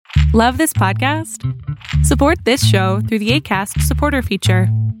Love this podcast? Support this show through the Acast supporter feature.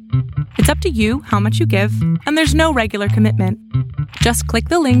 It's up to you how much you give, and there's no regular commitment. Just click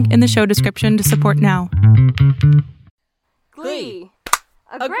the link in the show description to support now. Glee.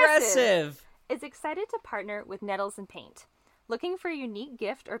 Aggressive is excited to partner with Nettles and Paint. Looking for a unique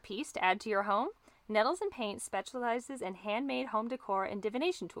gift or piece to add to your home? Nettles and Paint specializes in handmade home decor and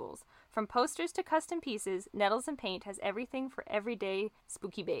divination tools. From posters to custom pieces, Nettles and Paint has everything for everyday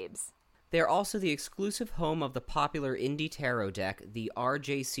spooky babes. They are also the exclusive home of the popular indie tarot deck, the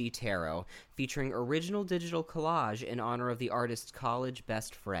RJC Tarot, featuring original digital collage in honor of the artist's college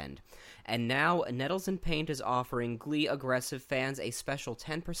best friend. And now, Nettles and Paint is offering Glee Aggressive fans a special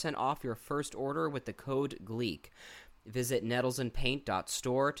 10% off your first order with the code GLEEK. Visit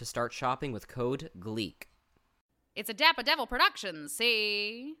nettlesandpaint.store to start shopping with code GLEEK. It's a Dapper Devil production,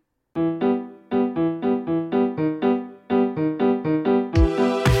 see?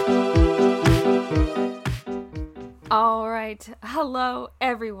 All right. Hello,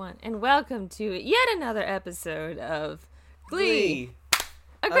 everyone, and welcome to yet another episode of Glee.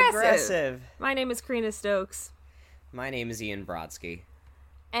 Aggressive. My name is Karina Stokes. My name is Ian Brodsky.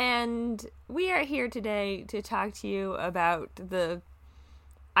 And we are here today to talk to you about the,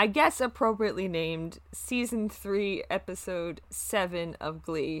 I guess appropriately named, Season 3, Episode 7 of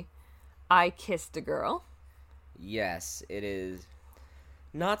Glee, I Kissed a Girl. Yes, it is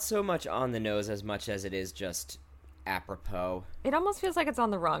not so much on the nose as much as it is just apropos. It almost feels like it's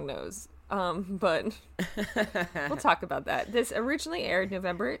on the wrong nose, but we'll talk about that. This originally aired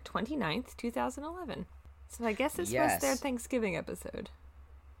November 29th, 2011. So I guess this was their Thanksgiving episode.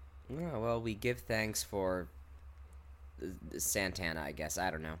 Oh, well, we give thanks for Santana, I guess.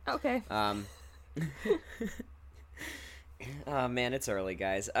 I don't know. Okay. Oh, man, it's early,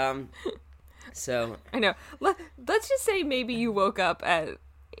 guys. So I know. Let's just say maybe you woke up at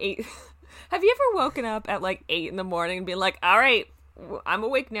 8. Have you ever woken up at like 8 in the morning and been like, all right, I'm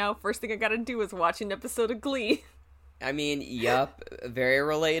awake now. First thing I gotta do is watch an episode of Glee. I mean, yup, very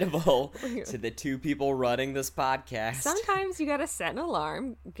relatable to the two people running this podcast. Sometimes you gotta set an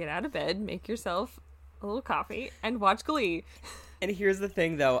alarm, get out of bed, make yourself a little coffee, and watch Glee. And here's the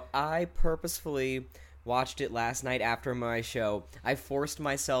thing, though. I purposefully watched it last night after my show. I forced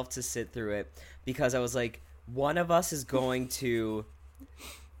myself to sit through it because I was like, one of us is going to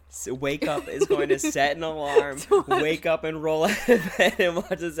wake up, is going to set an alarm, wake up and roll out of bed and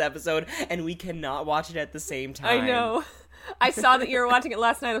watch this episode, and we cannot watch it at the same time. I know. I saw that you were watching it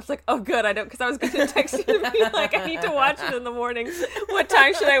last night. I was like, oh, good. I don't, because I was going to text you to be like, I need to watch it in the morning. What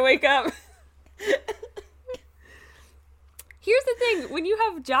time should I wake up? Here's the thing. When you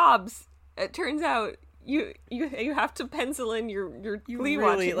have jobs, it turns out you have to pencil in your Glee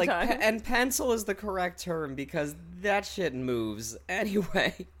watching time. And pencil is the correct term because that shit moves.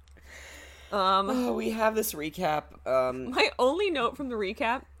 Anyway. We have this recap. My only note from the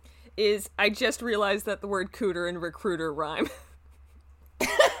recap is I just realized that the word cooter and recruiter rhyme.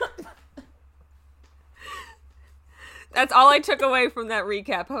 That's all I took away from that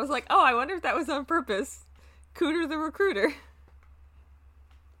recap. I was like, oh, I wonder if that was on purpose. Cooter the recruiter.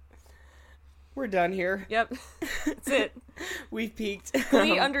 We're done here. Yep. That's it. We've peaked.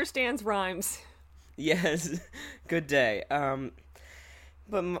 Glee understands rhymes. Yes. Good day.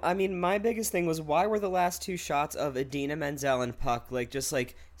 But, I mean, my biggest thing was, why were the last two shots of Idina Menzel and Puck, just,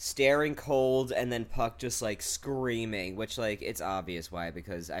 staring cold, and then Puck just, screaming, which, it's obvious why,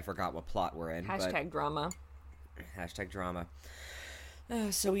 because I forgot what plot we're in. Drama. Hashtag drama.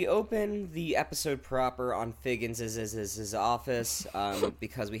 So we open the episode proper on Figgins' office,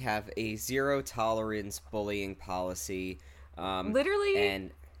 because we have a zero-tolerance bullying policy. Literally...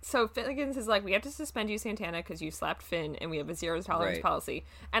 And... So Figgins is like, we have to suspend you, Santana, because you slapped Finn, and we have a zero-tolerance policy.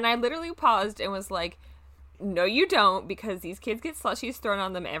 And I literally paused and was like, no, you don't, because these kids get slushies thrown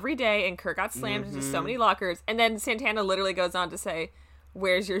on them every day, and Kurt got slammed into so many lockers. And then Santana literally goes on to say,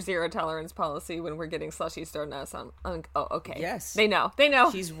 where's your zero-tolerance policy when we're getting slushies thrown at us? I'm like, oh, okay. Yes. They know. They know.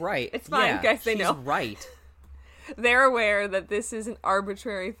 She's right. It's fine, guys. They know. She's right. They're aware that this is an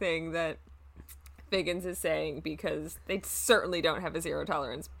arbitrary thing that Figgins is saying because they certainly don't have a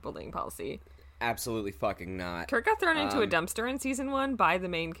zero-tolerance bullying policy. Absolutely fucking not. Kurt got thrown into a dumpster in season 1 by the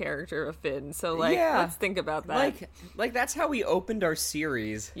main character of Finn, so, let's think about that. That's how we opened our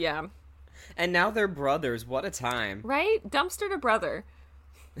series. Yeah. And now they're brothers. What a time. Right? Dumpster to brother.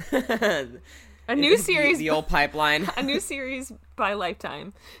 A new series. The old pipeline. A new series by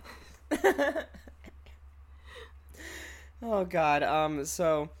Lifetime. Oh, God.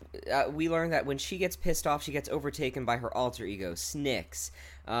 So we learned that when she gets pissed off, she gets overtaken by her alter ego, Snicks.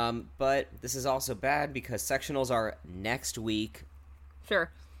 But this is also bad because sectionals are next week. Sure.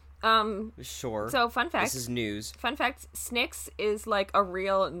 Sure. So, fun fact. This is news. Fun fact, Snicks is, like, a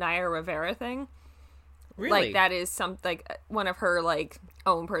real Naya Rivera thing. Really? Like, that is one of her, like,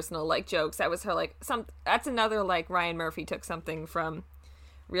 own personal, like, jokes. That was her, like, that's another, like, Ryan Murphy took something from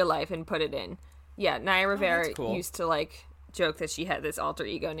real life and put it in. Yeah, Naya Rivera used to, like, joke that she had this alter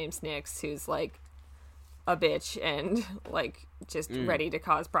ego named Snicks, who's, like, a bitch and, like, just ready to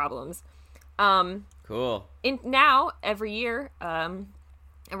cause problems. Cool. Now, every year,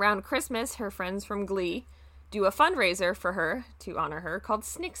 around Christmas, her friends from Glee do a fundraiser for her to honor her called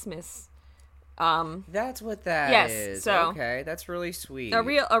Snicksmas. That's what that is. So okay, that's really sweet. A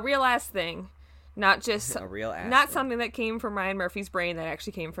real ass thing, not just a real ass. Not thing. something that came from Ryan Murphy's brain. That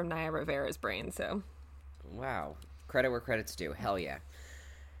actually came from Naya Rivera's brain. So, wow, credit where credit's due. Hell yeah.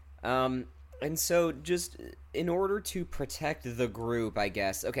 And so, just in order to protect the group, I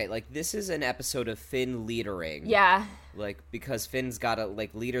guess. Okay, like, this is an episode of Finn leadering. Yeah. Like, because Finn's gotta,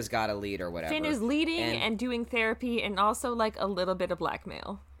 like, leader's gotta lead or whatever. Finn is leading and doing therapy and also, like, a little bit of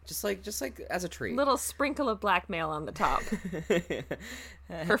blackmail. Just like as a treat. Little sprinkle of blackmail on the top.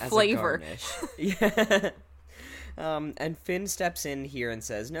 For flavor. Yeah. And Finn steps in here and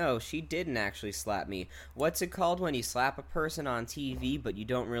says, no, she didn't actually slap me. What's it called when you slap a person on TV but you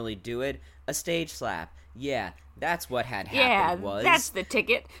don't really do it? A stage slap. Yeah, that's what had happened was. Yeah, that's the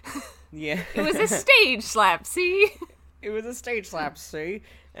ticket. Yeah. It was a stage slap, see? It was a stage slap, see?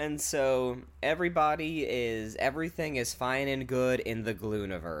 And so everything is fine and good in the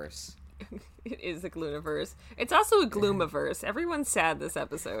Glooniverse. It is the Glooniverse. It's also a Gloomiverse. Everyone's sad this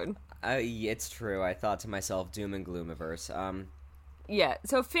episode. It's true. I thought to myself, Doom and Gloomiverse. Yeah,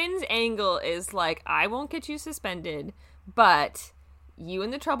 so Finn's angle is like, I won't get you suspended, but you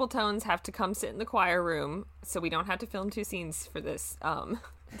and the Trouble Tones have to come sit in the choir room, so we don't have to film 2 scenes for this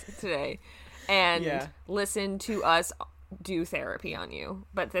today, and listen to us do therapy on you.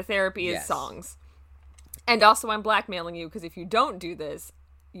 But the therapy is songs. And also, I'm blackmailing you, because if you don't do this,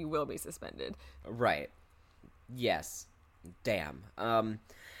 you will be suspended. Right. Yes. Damn.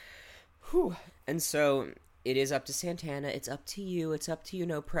 Whew. And so it is up to Santana. It's up to you. It's up to you.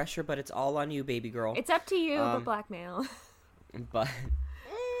 No pressure, but it's all on you, baby girl. It's up to you, but blackmail. But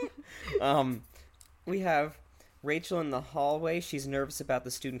we have Rachel in the hallway. She's nervous about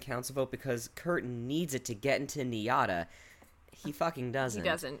the student council vote because Kurt needs it to get into NYADA. He fucking doesn't. He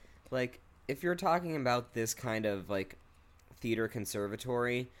doesn't. Like, if you're talking about this kind of, like, theater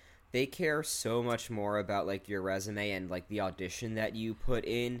conservatory, they care so much more about, like, your resume and, like, the audition that you put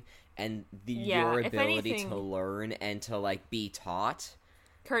in and your ability to learn and to, like, be taught.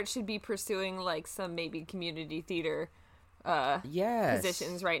 Kurt should be pursuing, like, some maybe community theater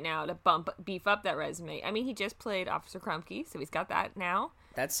positions right now to beef up that resume. I mean, he just played Officer Krumke, so he's got that now.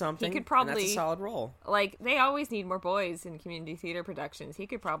 That's something. He could probably, and that's a solid role. Like, they always need more boys in community theater productions. He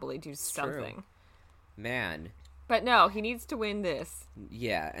could probably do something. True. Man. But no, he needs to win this.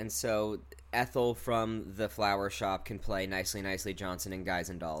 Yeah, and so Ethel from the flower shop can play Nicely Nicely Johnson and Guys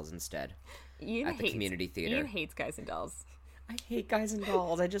and Dolls instead. Ian at the community theater. Ian hates Guys and Dolls. I hate Guys and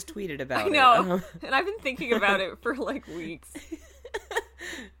Dolls. I just tweeted about it. I know. And I've been thinking about it for, like, weeks.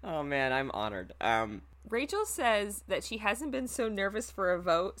 Oh, man, I'm honored. Rachel says that she hasn't been so nervous for a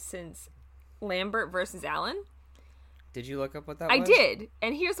vote since Lambert versus Allen. Did you look up what that was? I did.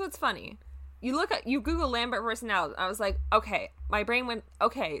 And here's what's funny. You Google Lambert versus Allen. I was like, okay. My brain went,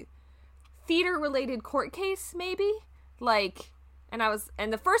 okay. Theater-related court case, maybe? Like,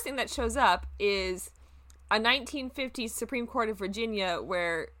 and the first thing that shows up is a 1950s Supreme Court of Virginia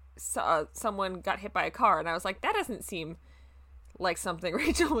where someone got hit by a car. And I was like, that doesn't seem like something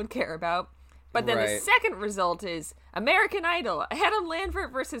Rachel would care about. But then the second result is American Idol, Adam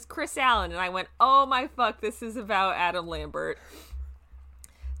Lambert versus Chris Allen. And I went, oh my fuck, this is about Adam Lambert.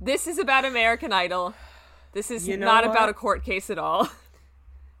 This is about American Idol. This is not about a court case at all.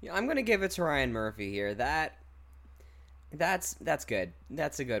 Yeah, I'm going to give it to Ryan Murphy here. That's good.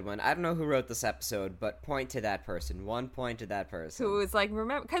 That's a good one. I don't know who wrote this episode, but point to that person. 1 point to that person. Who was like,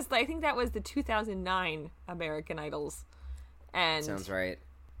 remember, because I think that was the 2009 American Idols. And sounds right.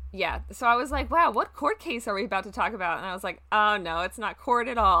 Yeah, so I was like, wow, what court case are we about to talk about? And I was like, oh no, it's not court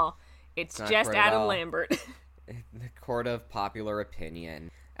at all. It's just Adam Lambert. The court of popular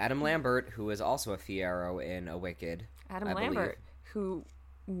opinion. Adam Lambert, who is also a Fiyero in A Wicked. Adam Lambert, who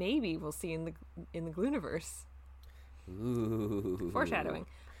maybe we'll see in the Glooniverse. Ooh. Foreshadowing.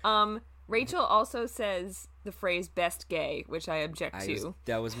 Rachel also says the phrase "best gay," which I object to.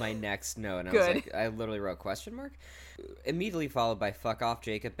 That was my next note. And Good. I was like, I literally wrote question mark. Immediately followed by "fuck off,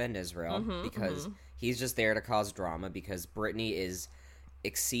 Jacob Ben Israel," because he's just there to cause drama. Because Brittany is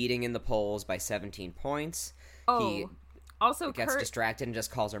exceeding in the polls by 17 points. Oh, Also, gets Kurt, distracted and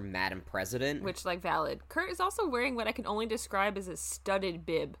just calls her Madam President. which, like, valid. Kurt is also wearing what I can only describe as a studded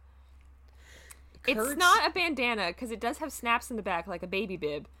bib. It's not a bandana, because it does have snaps in the back, like a baby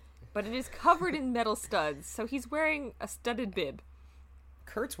bib, but it is covered in metal studs, so he's wearing a studded bib.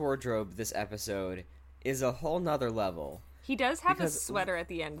 Kurt's wardrobe this episode is a whole nother level. He does have a sweater at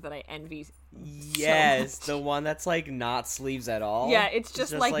the end that I envy. Yes, so the one that's like not sleeves at all. Yeah, it's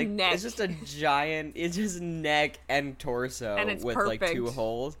just like neck. It's just a giant. It's just neck and torso, and it's with perfect. like 2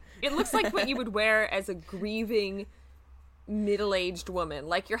 holes. It looks like what you would wear as a grieving middle-aged woman.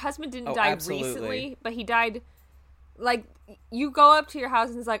 Like, your husband didn't die recently, but he died. Like, you go up to your house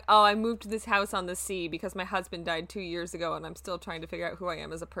and it's like, oh, I moved to this house on the sea because my husband died 2 years ago, and I'm still trying to figure out who I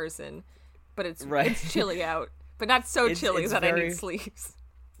am as a person. But it's chilly out. But not so chilly that I need sleeves.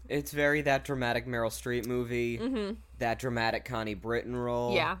 It's very that dramatic Meryl Streep movie, that dramatic Connie Britton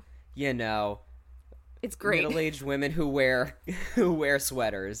role. Yeah. You know. It's great. Middle-aged women who wear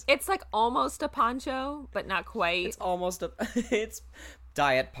sweaters. It's like almost a poncho, but not quite. It's almost it's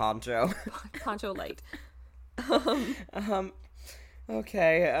diet poncho. Poncho light.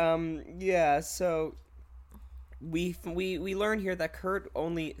 Okay. Yeah. So we learn here that Kurt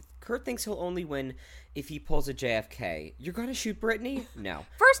thinks he'll only win if he pulls a JFK. You're gonna shoot Brittany? No.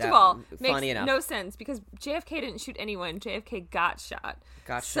 First of all, funny makes enough. no sense because JFK didn't shoot anyone. JFK got shot.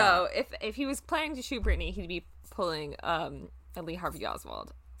 So shot. If he was planning to shoot Brittany, he'd be pulling Lee Harvey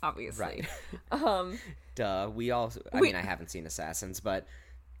Oswald, obviously. Right. Duh. I mean, I haven't seen Assassins, but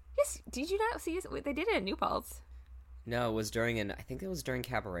yes. Did you not see? They did it at New Paltz. no, it was I think it was during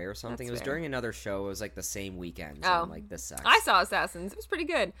Cabaret or something. That's it was fair. during another show. It was like the same weekend. So I'm like, this sucks. I saw Assassins. It was pretty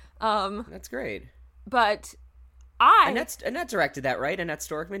good. That's great. But Annette directed that, right? Annette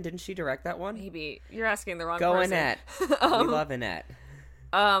Storkman, didn't she direct that one? Maybe you're asking the wrong Go person. Annette. We love Annette.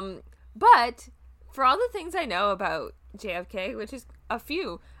 But for all the things I know about JFK, which is a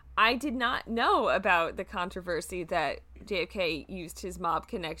few, I did not know about the controversy that JFK used his mob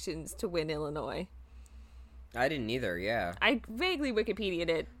connections to win Illinois. I didn't either. Yeah. I vaguely Wikipedia'd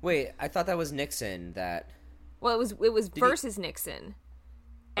it. Wait, I thought that was Nixon. Well, it was versus Nixon.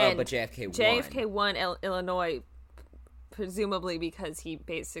 Oh, but JFK won. JFK won Illinois, presumably because he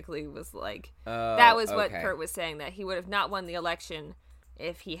basically was like... that was what Kurt was saying, that he would have not won the election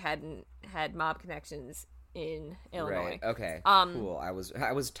if he hadn't had mob connections in Illinois. Right, okay, cool. I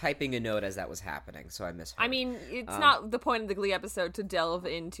was typing a note as that was happening, so I misheard. I mean, it's not the point of the Glee episode to delve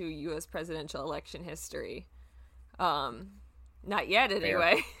into U.S. presidential election history. Not yet,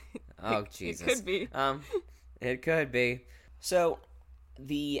 anyway. Oh, Jesus. It could be. It could be. So...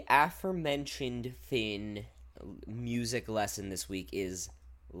 the aforementioned Finn music lesson this week is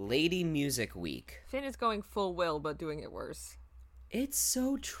Lady Music Week. Finn is going full Will, but doing it worse. It's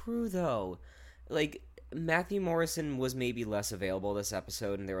so true, though. Like, Matthew Morrison was maybe less available this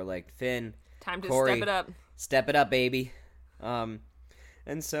episode, and they were like, Finn, time to Corey, step it up. Step it up, baby. And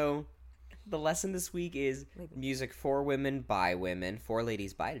so the lesson this week is music for women, by women, for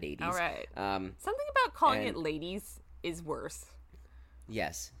ladies, by ladies. All right. Something about calling it ladies is worse.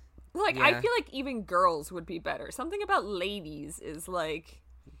 Yes. Like, yeah. I feel like even girls would be better. Something about ladies is like...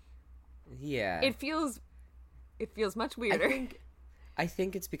 yeah. It feels much weirder. I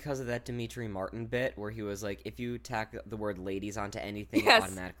think it's because of that Demetri Martin bit where he was like, if you tack the word ladies onto anything, yes. It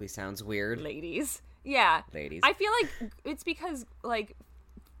automatically sounds weird. Ladies. Yeah. Ladies. I feel like it's because, like,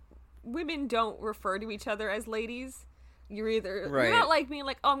 women don't refer to each other as ladies. You're not like being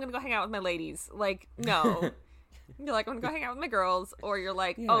like, oh, I'm going to go hang out with my ladies. Like, no. You're like, I'm gonna go hang out with my girls, or you're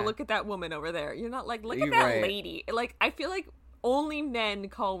like, oh, look at that woman over there. You're not like, look at that lady. Like, I feel like only men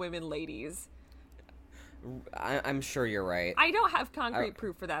call women ladies. I'm sure you're right. I don't have concrete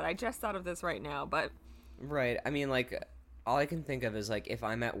proof for that. I just thought of this right now, but... Right. I mean, like, all I can think of is, like, if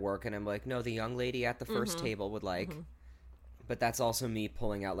I'm at work and I'm like, no, the young lady at the first table would like... But that's also me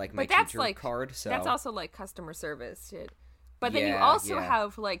pulling out, like, my teacher card, so... That's also, like, customer service shit. But then you also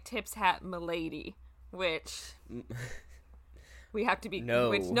have, like, tips hat milady. Which we have to be,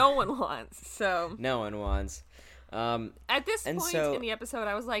 which no one wants. So no one wants. At this point in the episode,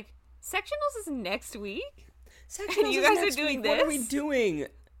 I was like, "Sectionals is next week." Sectionals and you guys are doing week. this. What are we doing?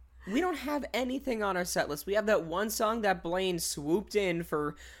 We don't have anything on our set list. We have that one song that Blaine swooped in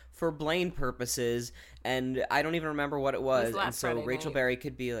for Blaine purposes, and I don't even remember what it was. And so Friday Rachel night. Berry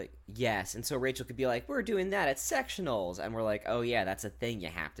could be like, yes. And so Rachel could be like, we're doing that at Sectionals. And we're like, oh yeah, that's a thing you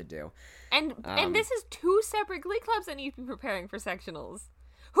have to do. And this is 2 separate Glee clubs that need to be preparing for Sectionals.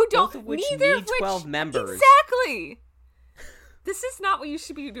 Who don't, both of which neither need of which, 12 members. Exactly! This is not what you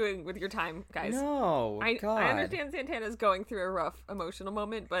should be doing with your time, guys. No, God. I understand Santana's going through a rough emotional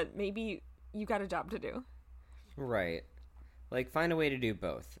moment, but maybe you got a job to do. Right. Like, find a way to do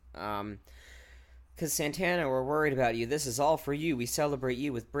both. Because Santana, we're worried about you. This is all for you. We celebrate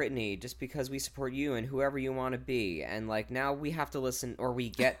you with Britney just because we support you and whoever you want to be. And, like, now we have to listen, or we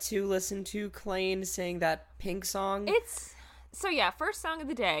get to listen to Klaine sing that Pink song. So, yeah, first song of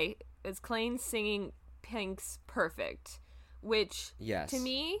the day is Klaine singing Pink's Perfect, which, to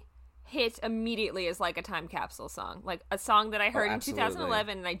me, hit immediately as, like, a time capsule song. Like, a song that I heard in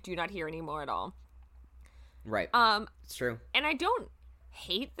 2011 and I do not hear anymore at all. Right. It's true. And I don't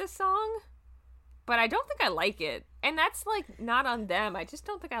hate the song, but I don't think I like it. And that's, like, not on them. I just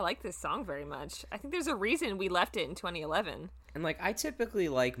don't think I like this song very much. I think there's a reason we left it in 2011. And, like, I typically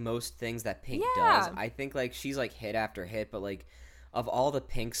like most things that Pink does. I think, like, she's, like, hit after hit, but, like, of all the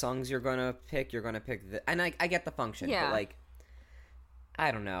Pink songs you're gonna pick the... And I get the function, but, like,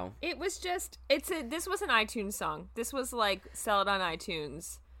 I don't know. It was just... This was an iTunes song. This was, like, sell it on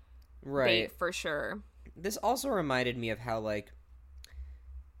iTunes. Right. Bait for sure. This also reminded me of how, like,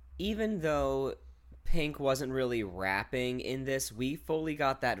 even though Pink wasn't really rapping in this, we fully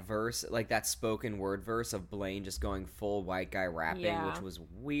got that verse, like that spoken word verse of Blaine just going full white guy rapping, which was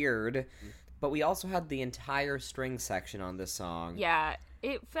weird. But we also had the entire string section on this song. Yeah,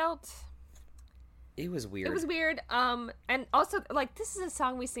 it was weird. It was weird. And also, like, this is a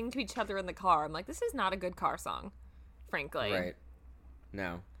song we sing to each other in the car. I'm like, this is not a good car song, frankly. Right.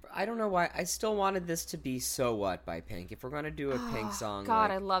 No. I don't know why. I still wanted this to be So What by Pink. If we're going to do a Pink song. God,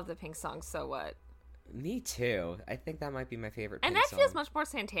 like, I love the Pink song, So What. Me too. I think that might be my favorite Pink song. And that feels much more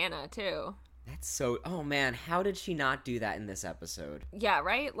Santana, too. That's so... Oh, man. How did she not do that in this episode? Yeah,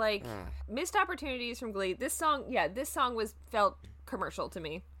 right? Like, missed opportunities from Glee. This song felt commercial to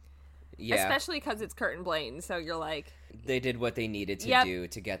me. Yeah. Especially because it's Kurt and Blaine, so you're like... They did what they needed to do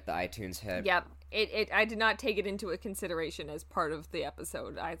to get the iTunes hit. Yep. I did not take it into a consideration as part of the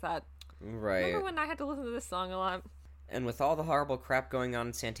episode. I thought... Right. Remember when I had to listen to this song a lot? And with all the horrible crap going on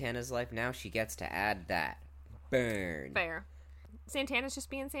in Santana's life, now she gets to add that. Burn. Fair. Santana's just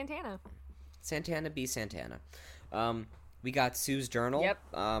being Santana. Santana be Santana. We got Sue's journal.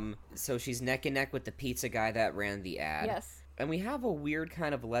 Yep. So she's neck and neck with the pizza guy that ran the ad. Yes. And we have a weird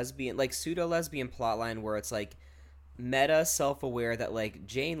kind of lesbian, like pseudo-lesbian plotline where it's like meta self-aware that like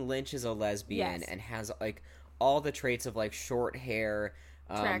Jane Lynch is a lesbian and has like all the traits of like short hair,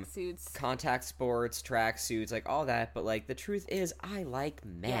 tracksuits, contact sports, tracksuits, like all that. But like the truth is, I like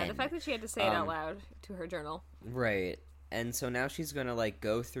men. Yeah, the fact that she had to say it out loud to her journal. Right. And so now she's gonna like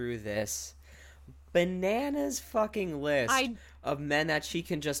go through this bananas fucking list of men that she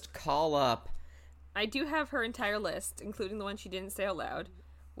can just call up. I do have her entire list, including the one she didn't say out loud,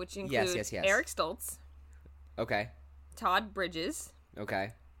 which includes Eric Stoltz. Okay. Todd Bridges.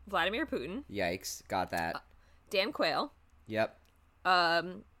 Okay. Vladimir Putin. Yikes. Got that. Dan Quayle. Yep.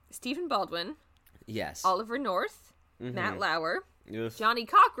 Stephen Baldwin. Yes. Oliver North. Matt Lauer. Yes. Johnny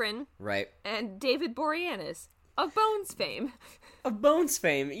Cochran. Right. And David Boreanaz of Bones fame. Of Bones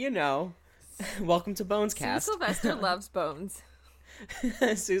fame, you know. Welcome to Bones Cast. Sue Sylvester loves Bones.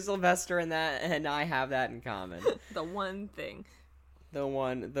 Sue Sylvester and I have that in common. The one thing. The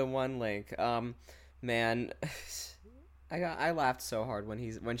one link. Man, I laughed so hard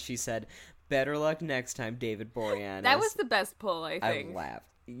when she said, "Better luck next time, David Boreanaz." That was the best pull, I think. I laughed.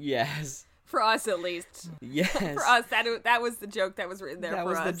 Yes. For us, at least. Yes. For us, that was the joke that was written there for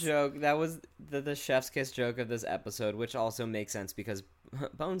us. That was the joke. That was the chef's kiss joke of this episode, which also makes sense because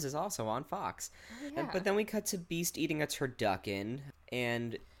Bones is also on Fox. Oh, yeah. But then we cut to Beast eating a turducken,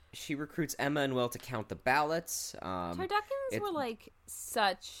 and she recruits Emma and Will to count the ballots. Turduckens were, like,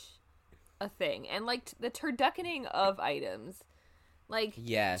 such a thing. And, like, the turduckening of items. Like,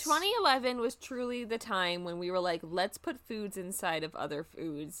 yes. 2011 was truly the time when we were like, let's put foods inside of other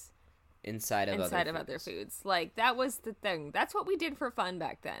foods. Inside of other foods. Like, that was the thing. That's what we did for fun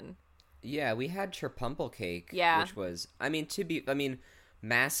back then. Yeah, we had Cherpumple Cake, yeah. Which was,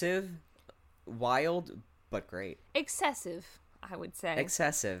 massive, wild, but great. Excessive, I would say.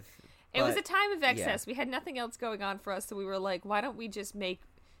 Excessive. It was a time of excess. Yeah. We had nothing else going on for us, so we were like, why don't we just make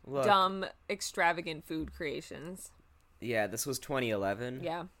dumb, extravagant food creations? Yeah, this was 2011.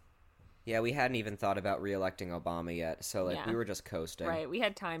 Yeah. Yeah, we hadn't even thought about re-electing Obama yet, so we were just coasting. Right, we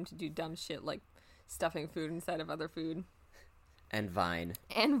had time to do dumb shit like stuffing food inside of other food. And Vine.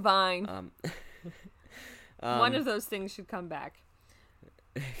 One of those things should come back.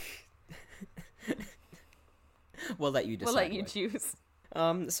 We'll let you decide. We'll let you choose.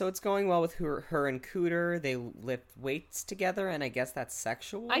 So it's going well with her and Cooter. They lift weights together, and I guess that's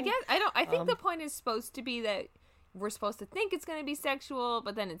sexual. I think the point is supposed to be that we're supposed to think it's going to be sexual,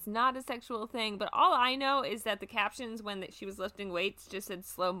 but then it's not a sexual thing. But all I know is that the captions when she was lifting weights just said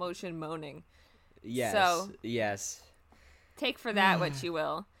slow motion moaning. Yes. So, yes. Take for that what you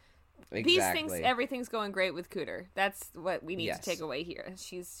will. Exactly. These things, everything's going great with Cooter. That's what we need to take away here.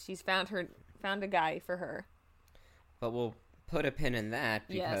 She's found a guy for her. But we'll put a pin in that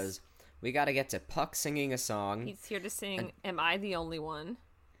because we got to get to Puck singing a song. He's here to sing Am I the Only One?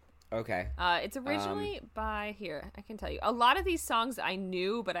 Okay. It's originally by, here, I can tell you. A lot of these songs I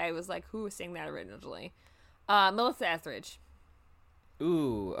knew, but I was like, who sang that originally? Melissa Etheridge.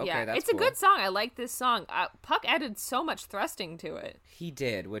 Ooh, okay, yeah, that's it's a good song. I like this song. Puck added so much thrusting to it. He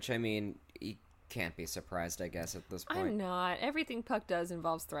did, which, I mean, you can't be surprised, I guess, at this point. I'm not. Everything Puck does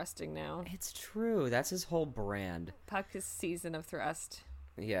involves thrusting now. It's true. That's his whole brand. Puck is season of thrust.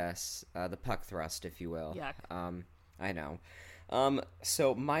 Yes, the Puck thrust, if you will. Yuck. I know.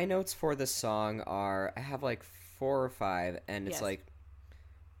 So my notes for the song are, I have like 4 or 5, and it's like,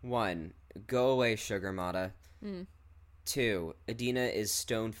 1, go away, Sugar Mata. 2, Adina is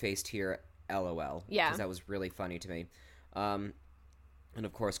stone-faced here, LOL. Yeah. Because that was really funny to me. And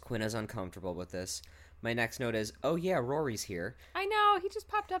of course, Quinn is uncomfortable with this. My next note is, oh yeah, Rory's here. I know, he just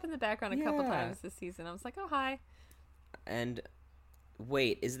popped up in the background a couple times this season. I was like, oh, hi. And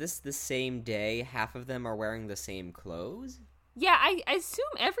wait, is this the same day half of them are wearing the same clothes? Yeah, I assume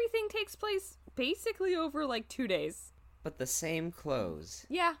everything takes place basically over like 2 days. But the same clothes.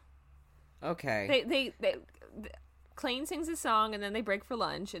 Yeah. Okay. They Klaine sings a song and then they break for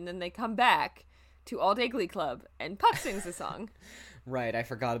lunch and then they come back to All Day Glee Club and Puck sings a song. Right, I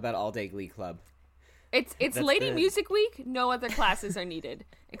forgot about All Day Glee Club. It's Lady Music Week. No other classes are needed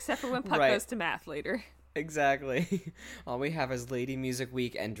except for when Puck goes to math later. Exactly. All we have is Lady Music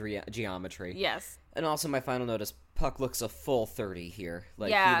Week and geometry. Yes. And also my final note is Puck looks a full 30 here.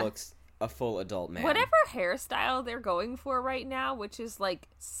 Like, he looks a full adult man. Whatever hairstyle they're going for right now, which is like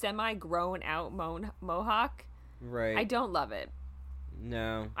semi-grown out mohawk. Right. I don't love it.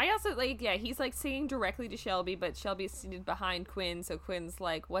 No. I also, he's like singing directly to Shelby, but Shelby's seated behind Quinn, so Quinn's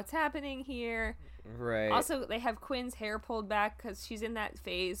like, what's happening here? Right. Also, they have Quinn's hair pulled back because she's in that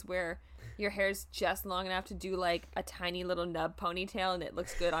phase where your hair's just long enough to do like a tiny little nub ponytail and it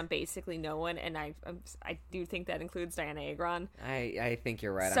looks good on basically no one, and I do think that includes Diana Agron. I think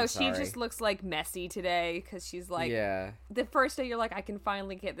you're right. So I'm sorry. she just looks like messy today because she's like, the first day you're like, I can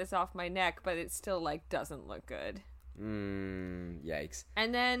finally get this off my neck, but it still like doesn't look good. Yikes.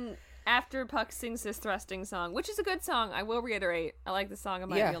 And then after Puck sings this thrusting song, which is a good song, I will reiterate, I like the song.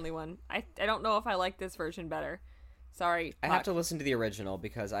 Am I the only one? I don't know if I like this version better. Sorry, Puck. I have to listen to the original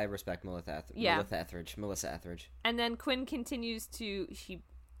because I respect Melissa Etheridge. And then Quinn she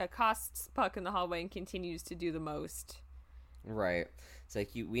accosts Puck in the hallway and continues to do the most. Right. It's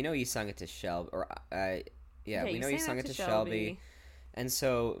like, we know you sung it to Shelby, we know you sung it to Shelby. And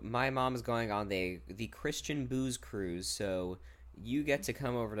so my mom is going on the Christian booze cruise, so you get to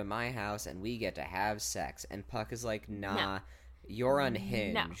come over to my house and we get to have sex. And Puck is like, nah, you're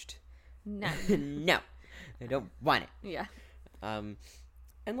unhinged. No. No. I don't want it. Yeah. And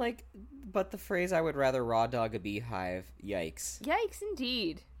like, but the phrase, I would rather raw dog a beehive, yikes. Yikes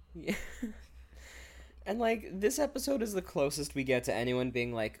indeed. Yeah. And like, this episode is the closest we get to anyone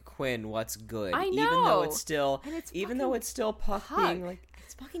being like, Quinn, what's good? I know. Even though it's still Puck being like,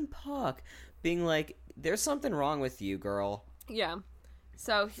 it's fucking Puck being like, there's something wrong with you, girl. Yeah.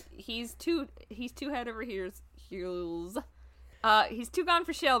 So he's too head over heels. He's too gone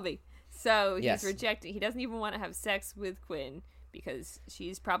for Shelby. So he's rejecting. He doesn't even want to have sex with Quinn because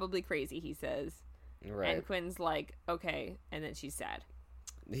she's probably crazy, he says. Right. And Quinn's like, okay, and then she's sad.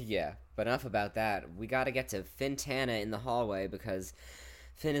 Yeah, but enough about that. We gotta get to Finn Tana in the hallway because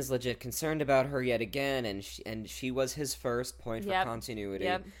Finn is legit concerned about her yet again, and she was his first point for continuity.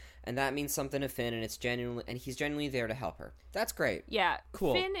 Yep. And that means something to Finn, and he's genuinely there to help her. That's great. Yeah.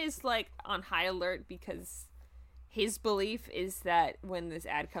 Cool. Finn is like on high alert because his belief is that when this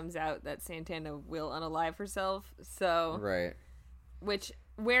ad comes out that Santana will unalive herself. So right.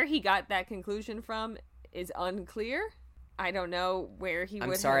 Where he got that conclusion from is unclear. I don't know where he would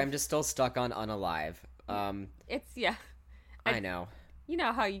I'm sorry, I'm just still stuck on unalive. It's I know. You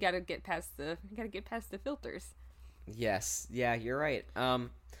know how you gotta get past the filters. Yes. Yeah, you're right.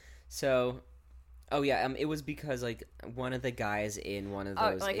 It was because like one of the guys in one of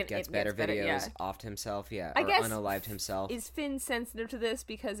those It Gets Better videos offed himself, I guess unalived himself. Is Finn sensitive to this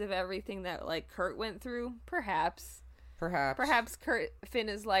because of everything that like Kurt went through? Perhaps Finn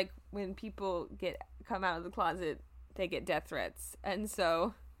is like, when people come out of the closet, they get death threats, and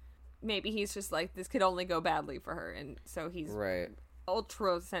so maybe he's just like, this could only go badly for her, and so he's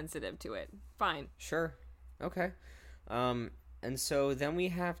ultra sensitive to it. Fine, sure, okay. And so then we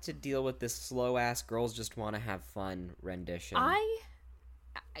have to deal with this slow ass girls just want to have fun rendition.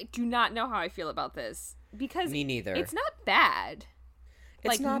 I do not know how I feel about this because Me neither. It's not bad.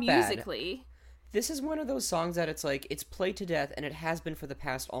 It's not musically. Bad. This is one of those songs that it's like, it's played to death, and it has been for the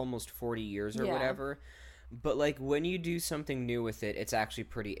past almost 40 years or whatever. But, like, when you do something new with it, it's actually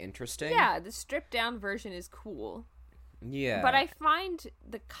pretty interesting. Yeah, the stripped-down version is cool. Yeah. But I find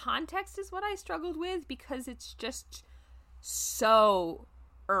the context is what I struggled with because it's just so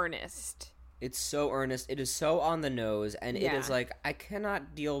earnest. It's so earnest. It is so on the nose, and it is like, I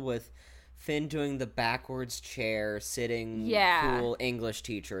cannot deal with Finn doing the backwards chair, sitting, cool English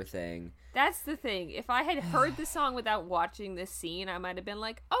teacher thing. That's the thing. If I had heard the song without watching this scene, I might have been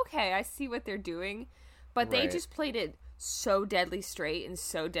like, okay, I see what they're doing. But they just played it so deadly straight and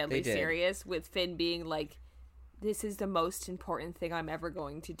so deadly serious, with Finn being like, this is the most important thing I'm ever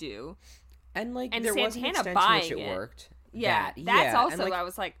going to do. And, like, and there Santana was an extent to which it worked. Yeah, that's also, and, I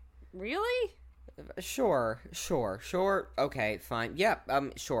was like, really? Sure. Okay, fine. Yep,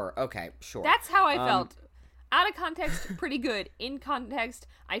 sure. Okay, sure. That's how I felt. Out of context, pretty good. In context,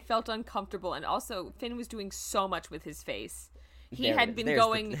 I felt uncomfortable. And also, Finn was doing so much with his face. He had been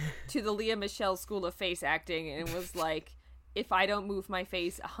going to the Lea Michele School of Face Acting and was like, if I don't move my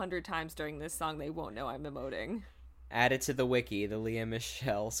face 100 times during this song, they won't know I'm emoting. Add it to the wiki, the Lea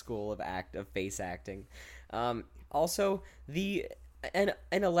Michele School of Face Acting. Also, an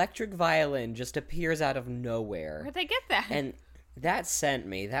electric violin just appears out of nowhere. Where'd they get that? And that sent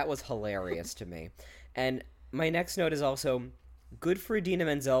me. That was hilarious to me. And my next note is also, good for Idina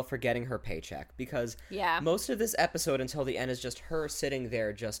Menzel for getting her paycheck, because most of this episode until the end is just her sitting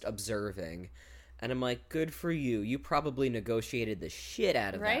there just observing. And I'm like, good for you. You probably negotiated the shit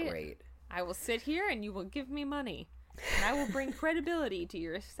out of that rate. I will sit here and you will give me money. And I will bring credibility to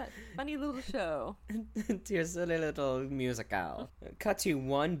your funny little show. To your silly little musical. Cut to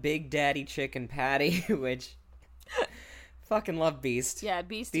one Big Daddy chicken patty, which... Fucking love Beast. Yeah,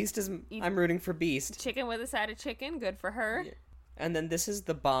 Beast is... I'm rooting for Beast. Chicken with a side of chicken. Good for her. Yeah. And then this is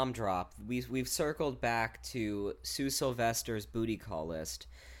the bomb drop. We've circled back to Sue Sylvester's booty call list.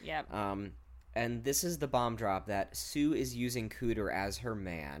 Yep. And this is the bomb drop that Sue is using Cooter as her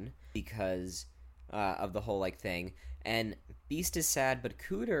man because of the whole, like, thing. And Beast is sad, but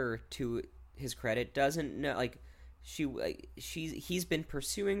Cooter, to his credit, doesn't know, like, he's been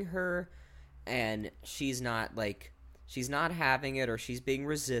pursuing her, and she's not, like... She's not having it, or she's being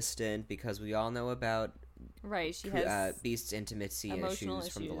resistant, because we all know about she has Beast's intimacy issues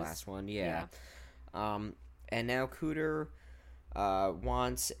from the last one. Yeah. And now Cooter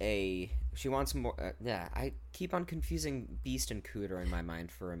wants more. I keep on confusing Beast and Cooter in my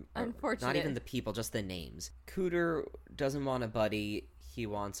mind for unfortunate. Not even the people, just the names. Cooter doesn't want a buddy; he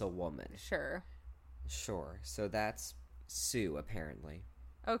wants a woman. Sure. So that's Sue, apparently.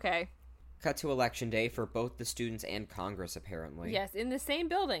 Okay. Cut to Election Day for both the students and Congress, apparently. Yes, in the same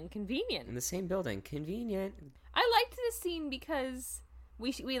building. Convenient. Convenient. I liked this scene because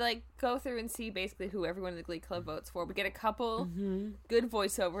we like go through and see basically who everyone in the Glee Club votes for. We get a couple good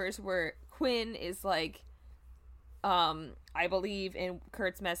voiceovers where Quinn is like, I believe in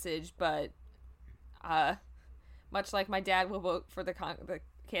Kurt's message, but much like my dad will vote for the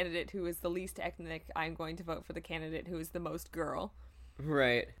candidate who is the least ethnic, I'm going to vote for the candidate who is the most girl.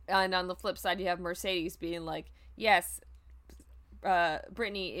 Right. And on the flip side, you have Mercedes being like, yes,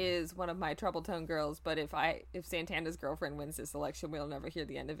 Brittany is one of my trouble tone girls, but if Santana's girlfriend wins this election, we'll never hear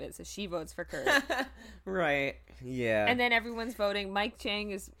the end of it, so she votes for Kurt. Right. Yeah. And then everyone's voting. Mike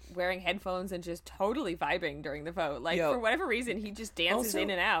Chang is wearing headphones and just totally vibing during the vote. Like, for whatever reason, he just dances in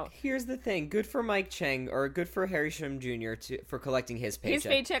and out. Here's the thing. Good for Mike Chang, or good for Harry Shum Jr. for collecting his paycheck. His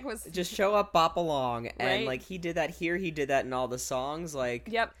paycheck was... Just show up, bop along. And, like, he did that here, he did that in all the songs. Like,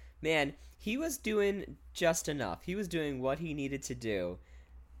 yep. Man, he was doing just enough. He was doing what he needed to do.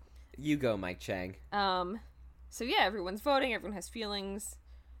 You go, Mike Chang. So yeah, everyone's voting. Everyone has feelings.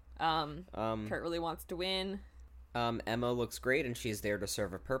 Kurt really wants to win. Emma looks great, and she's there to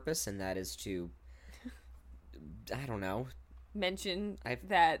serve a purpose, and that is to, I don't know, mention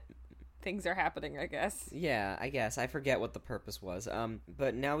that things are happening, I guess. Yeah, I guess. I forget what the purpose was.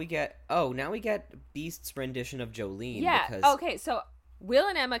 But now we get Beast's rendition of Jolene. Yeah. Because... Okay, so Will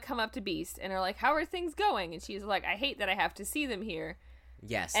and Emma come up to Beast and are like, "How are things going?" And she's like, "I hate that I have to see them here."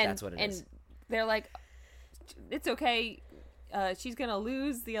 Yes, that's what it is. And they're like, "It's okay. She's gonna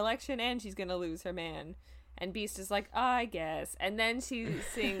lose the election, and she's gonna lose her man." And Beast is like, I guess. And then she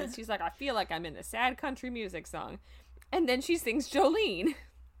sings, she's like, I feel like I'm in a sad country music song. And then she sings Jolene.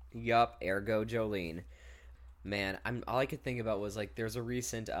 Yup, ergo Jolene. Man, all I could think about was, like, there's a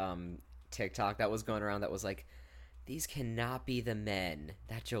recent TikTok that was going around that was like, these cannot be the men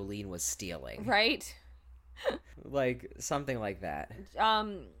that Jolene was stealing. Right? Like, something like that.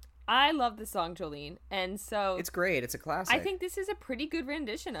 I love the song Jolene, and so It's great. It's a classic. I think this is a pretty good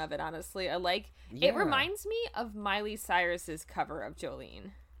rendition of it, honestly. It Yeah. reminds me of Miley Cyrus's cover of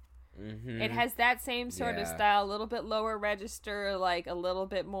Jolene. Mm-hmm. It has that same sort of Yeah. style, a little bit lower register, like a little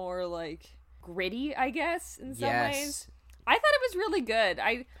bit more like gritty, I guess, in some ways. I thought it was really good.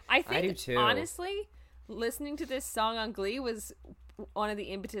 I think do too. honestly, listening to this song on Glee was one of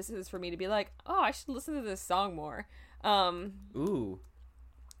the impetuses for me to be like, oh, I should listen to this song more. Ooh.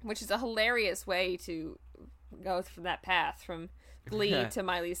 Which is a hilarious way to go from that path from Glee to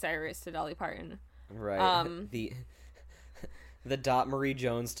Miley Cyrus to Dolly Parton. Right. The Dot Marie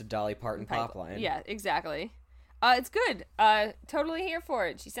Jones to Dolly Parton pop line. Yeah, exactly. It's good. Totally here for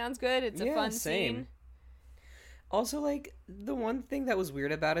it. She sounds good. It's a fun scene. Also, like, the one thing that was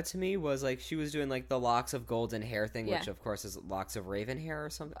weird about it to me was, like, she was doing, like, the locks of golden hair thing, which, of course, is locks of raven hair or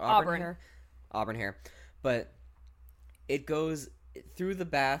something. Auburn hair. But it goes through the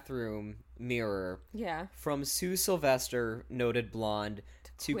bathroom mirror. Yeah. From Sue Sylvester, noted blonde,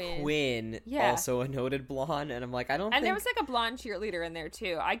 to Quinn, also a noted blonde. And I'm like, And there was, like, a blonde cheerleader in there,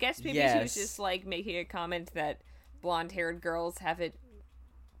 too. I guess maybe she was just, like, making a comment that blonde-haired girls have it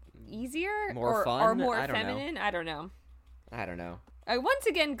easier? More fun? Or more feminine? I don't know. Once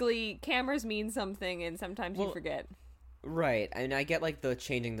again, Glee, cameras mean something, and sometimes you forget. Right. And I get, like, the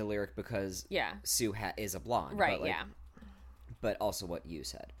changing the lyric because Sue is a blonde. Right, but, like, but also what you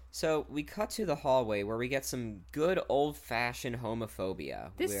said. So we cut to the hallway where we get some good old-fashioned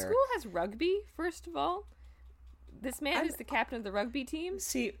homophobia. This school has rugby, first of all. This man is the captain of the rugby team.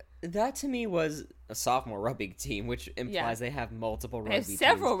 See, that to me was a sophomore rugby team, which implies they have multiple rugby teams. They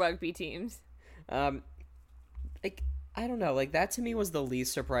have several rugby teams. Like, I don't know. Like, that to me was the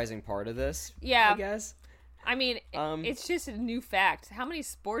least surprising part of this. Yeah. I guess. I mean, it's just a new fact. How many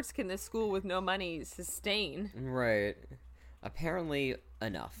sports can this school with no money sustain? Right. Apparently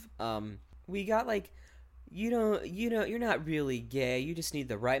enough. We got like, you're not really gay. You just need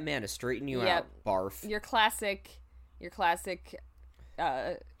the right man to straighten you out. Barf. Your classic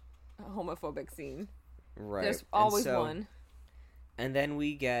homophobic scene. Right. There's always one. And then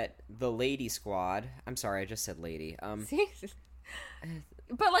we get the lady squad. I'm sorry, I just said lady. See?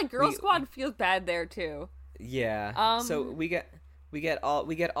 But like girl squad feels bad there too. Yeah. So we get all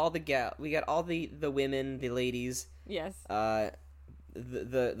the women, the ladies. Yes.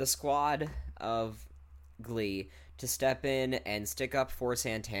 The squad of Glee to step in and stick up for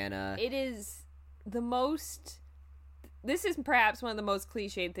Santana. It is this is perhaps one of the most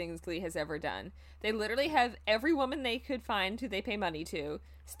cliched things Glee has ever done. They literally have every woman they could find who they pay money to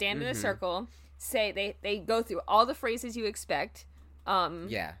stand in a circle, say they go through all the phrases you expect.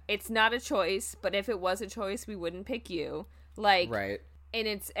 It's not a choice, but if it was a choice, we wouldn't pick you. Like, right. And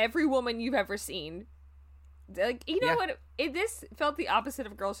it's every woman you've ever seen. Like, you know what? This felt the opposite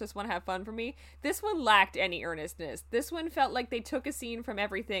of Girls Just Want to Have Fun for me. This one lacked any earnestness. This one felt like they took a scene from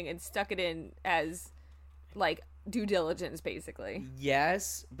everything and stuck it in as, like, due diligence, basically.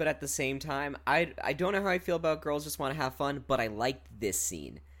 Yes, but at the same time, I don't know how I feel about Girls Just Want to Have Fun, but I liked this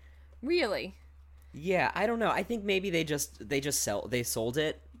scene. Really? Yeah, I don't know. I think maybe they sold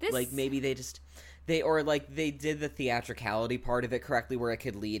it. Like, maybe they did the theatricality part of it correctly where it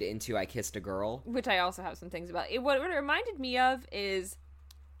could lead into I Kissed a Girl. Which I also have some things about. What it reminded me of is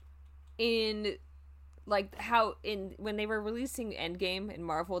when they were releasing Endgame in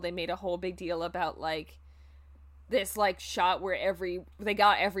Marvel, they made a whole big deal about, like, this, like, shot where they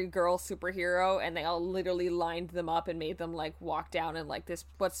got every girl superhero and they all literally lined them up and made them, like, walk down in, like, this,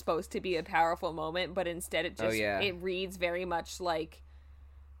 what's supposed to be a powerful moment, but instead it just, it reads very much like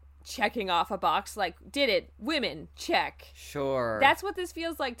checking off a box, like, did it, women, check. Sure. That's what this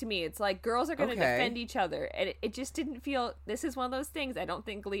feels like to me. It's like girls are going to defend each other, and it just didn't feel, this is one of those things, I don't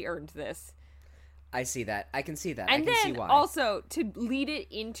think Glee earned this. I see that. I can see that. And I can see why. Also, to lead it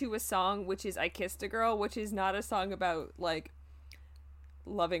into a song, which is I Kissed a Girl, which is not a song about, like,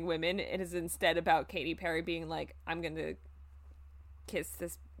 loving women. It is instead about Katy Perry being like, I'm going to kiss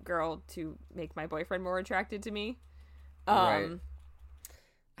this girl to make my boyfriend more attracted to me. Right.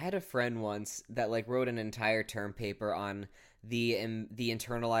 I had a friend once that, like, wrote an entire term paper on the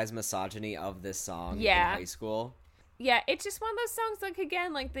internalized misogyny of this song in high school. Yeah, it's just one of those songs, like,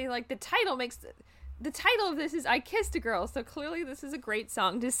 again, like, they, like, the title of this is I Kissed a Girl, so clearly this is a great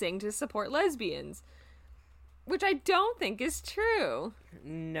song to sing to support lesbians. Which I don't think is true.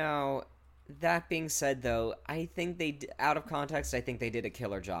 No. That being said, though, I think out of context, I think they did a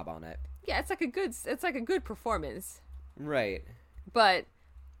killer job on it. Yeah, it's like a good performance. Right. But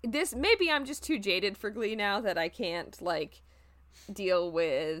maybe I'm just too jaded for Glee now that I can't, like, deal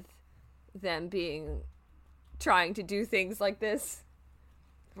with them being trying to do things like this.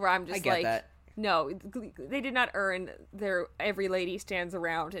 Where I'm just like, that. No, they did not earn their every lady stands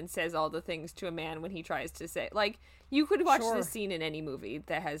around and says all the things to a man when he tries to say. Like, you could watch this scene in any movie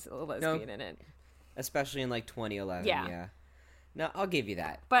that has a lesbian in it. Especially in, like, 2011, yeah. No, I'll give you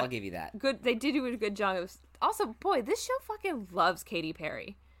that. But I'll give you that. Good, they did do a good job of... Also, boy, this show fucking loves Katy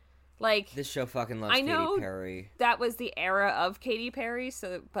Perry. Like... This show fucking loves Katy Perry. That was the era of Katy Perry,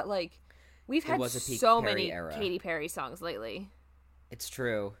 but, like, we've had so many Katy Perry songs lately. It's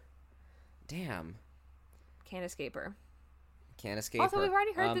true. Damn. Can't escape her. Can't escape also, her. we've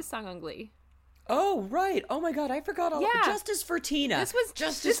already heard this song on Glee. Oh, right. Oh, my God. I forgot all. Yeah. Justice for Tina. This was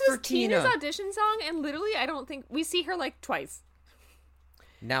Tina's audition song, and literally, I don't think... We see her, like, twice.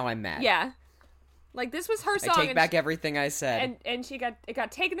 Now I'm mad. Yeah. Like, this was her song. I take back everything I said. And it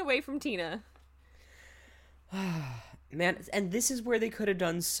got taken away from Tina. Man, and this is where they could have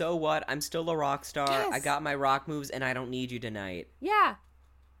done So What? I'm still a rock star. Yes. I got my rock moves, and I don't need you tonight. Yeah.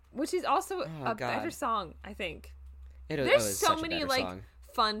 Which is also a better song, I think. There's so many, like,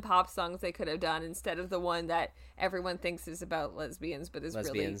 fun pop songs they could have done instead of the one that everyone thinks is about lesbians, but is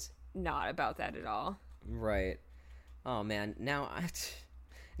really not about that at all. Right. Oh, man. Now,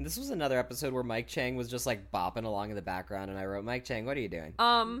 this was another episode where Mike Chang was just, like, bopping along in the background, and I wrote, Mike Chang, what are you doing?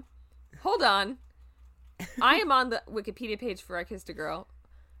 Hold on. I am on the Wikipedia page for I Kissed a Girl.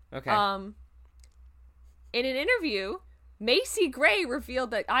 Okay. In an interview, Macy Gray revealed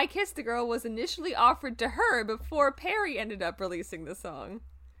that I Kissed a Girl was initially offered to her before Perry ended up releasing the song.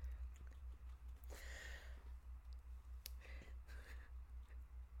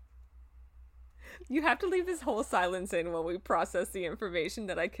 You have to leave this whole silence in while we process the information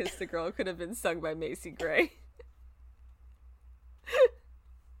that I Kissed a Girl could have been sung by Macy Gray.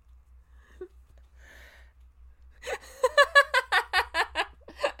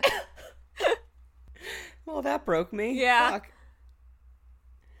 Well, that broke me. Yeah. Fuck.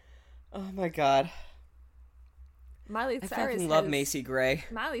 Oh my God. Miley Cyrus. I fucking love Macy Gray.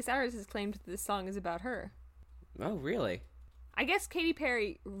 Miley Cyrus has claimed that this song is about her. Oh, really? I guess Katy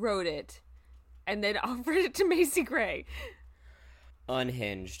Perry wrote it and then offered it to Macy Gray.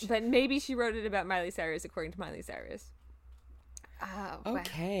 Unhinged. But maybe she wrote it about Miley Cyrus, according to Miley Cyrus.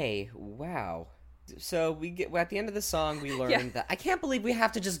 Okay. Wow. So we get at the end of the song, we learned that I can't believe we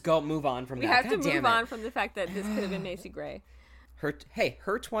have to just move on from that. We have to move on from the fact that this could have been Macy Gray. Her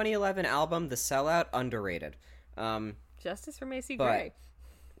 2011 album, The Sellout, underrated. Justice for Macy Gray.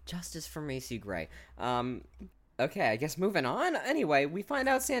 Justice for Macy Gray. Okay, I guess moving on. Anyway, we find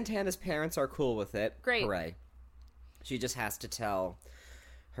out Santana's parents are cool with it. Great. Hooray. She just has to tell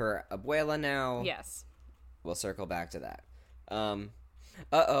her abuela now. Yes. We'll circle back to that.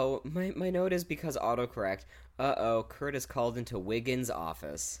 Uh-oh, my note is because autocorrect. Uh-oh, Kurt is called into Wiggins'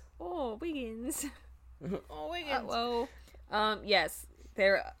 office. Oh, Wiggins. Oh, Wiggins. Uh-oh. Yes,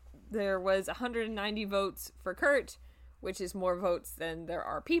 there was 190 votes for Kurt, which is more votes than there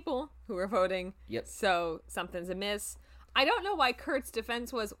are people who are voting. Yep. So something's amiss. I don't know why Kurt's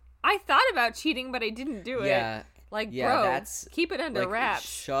defense was, I thought about cheating, but I didn't do it. Yeah. Bro, keep it under wraps.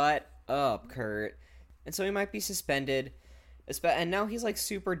 Shut up, Kurt. And so he might be suspended. And now he's, like,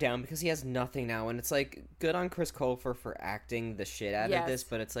 super down because he has nothing now. And it's, like, good on Chris Colfer for acting the shit out of this.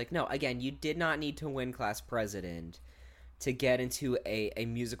 But it's like, no, again, you did not need to win class president to get into a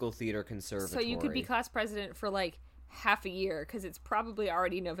musical theater conservatory. So you could be class president for, like, half a year because it's probably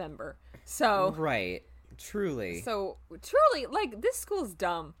already November. So. Right. Truly. So, truly, like, this school's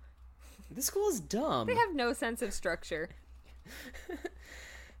dumb. This school is dumb. They have no sense of structure.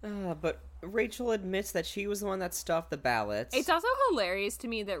 But Rachel admits that she was the one that stuffed the ballots. It's also hilarious to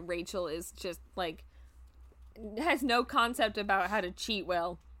me that Rachel is just, like, has no concept about how to cheat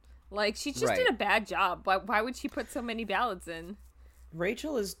well. Like, she just did a bad job. Why would she put so many ballots in?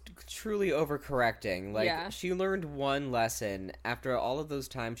 Rachel is truly overcorrecting. Like, she learned one lesson. After all of those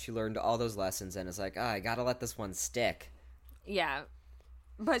times, she learned all those lessons and is like, I gotta let this one stick. Yeah.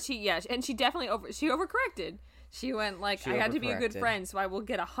 But she definitely overcorrected. She went like, I had to be a good friend, so I will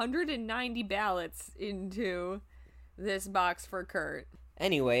get 190 ballots into this box for Kurt.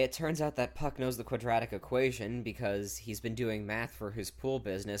 Anyway, it turns out that Puck knows the quadratic equation because he's been doing math for his pool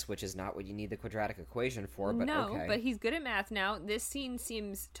business, which is not what you need the quadratic equation for, but no, okay. But he's good at math now. This scene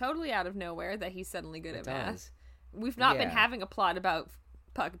seems totally out of nowhere that he's suddenly good at math. We've not been having a plot about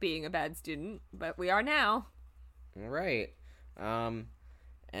Puck being a bad student, but we are now. Right.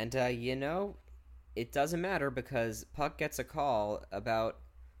 You know, it doesn't matter because Puck gets a call about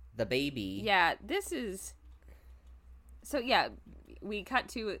the baby. Yeah, this is... So, yeah, we cut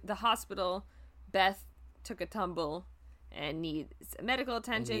to the hospital. Beth took a tumble, and needs medical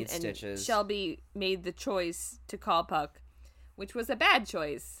attention. And stitches. Shelby made the choice to call Puck, which was a bad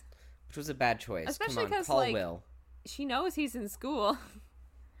choice. Especially because, call Will. She knows he's in school.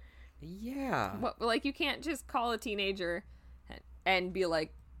 Yeah. Like, you can't just call a teenager and be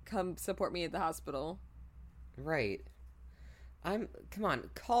like, come support me at the hospital. Right. Come on,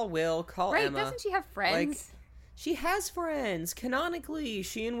 call Will, call right, Emma. Doesn't she have friends? Like, she has friends. Canonically,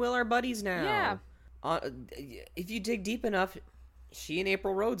 she and Will are buddies now. Yeah. If you dig deep enough, she and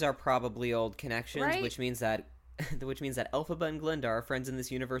April Rhodes are probably old connections, right? which means that Elphaba and Glinda are friends in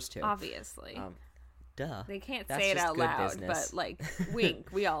this universe too. Obviously. Duh. They can't That's say it just out good loud, business. but like, wink,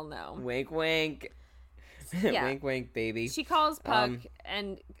 we all know. Wink, wink. Yeah. Wink, wink, baby. She calls Puck,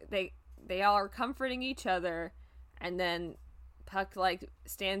 and they all are comforting each other, and then Puck like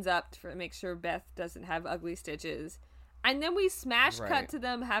stands up to make sure Beth doesn't have ugly stitches, and then we smash cut to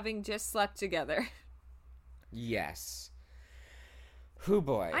them having just slept together. Yes. Hoo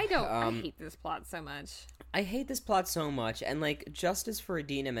boy. I hate this plot so much. I hate this plot so much, and like justice for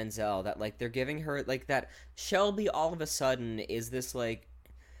Idina Menzel, that like they're giving her like that Shelby all of a sudden is this like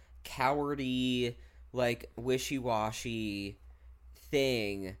cowardy, like wishy-washy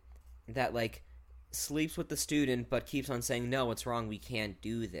thing that like sleeps with the student but keeps on saying, no, it's wrong, we can't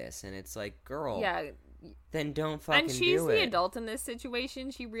do this. And it's like, girl, yeah, then don't fucking do it. And she's the adult in this situation.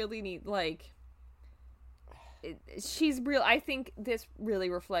 She really needs like she's real. I think this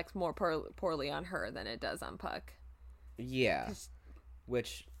really reflects more poorly on her than it does on Puck. Yeah,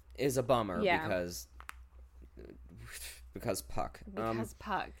 which is a bummer. Yeah. because Puck. Because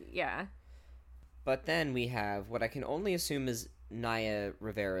Puck, yeah. But then we have what I can only assume is Naya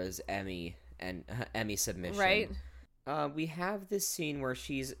Rivera's Emmy submission. Right. We have this scene where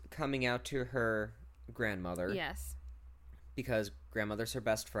she's coming out to her grandmother. Yes. Because grandmother's her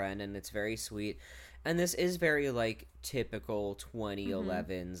best friend, and it's very sweet. And this is very, like, typical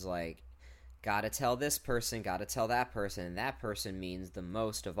 2011's, like, gotta tell this person, gotta tell that person, and that person means the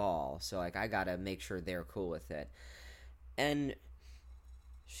most of all. So, like, I gotta make sure they're cool with it. And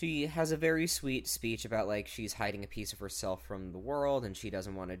she has a very sweet speech about, like, she's hiding a piece of herself from the world, and she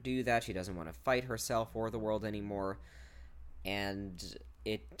doesn't want to do that. She doesn't want to fight herself or the world anymore. And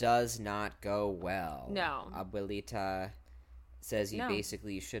it does not go well. No. Abuelita says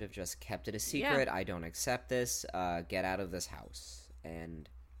you should have just kept it a secret. Yeah. I don't accept this. Get out of this house. And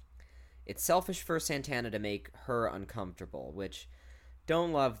it's selfish for Santana to make her uncomfortable, which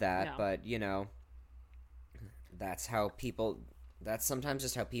don't love that, No. but you know, that's sometimes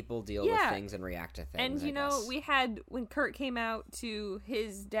just how people deal with things and react to things. And you know, we had when Kurt came out to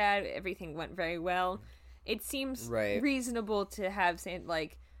his dad, everything went very well. It seems reasonable to have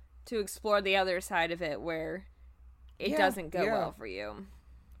to explore the other side of it where it doesn't go well for you.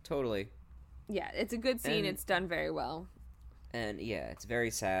 Totally. Yeah, it's a good scene. It's done very well. And yeah, it's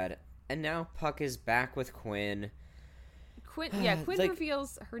very sad. And now Puck is back with Quinn. Quinn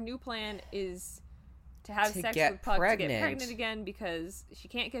reveals her new plan is to have sex with Puck to get pregnant again because she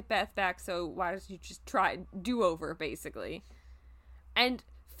can't get Beth back, so why don't you just try do-over, basically. And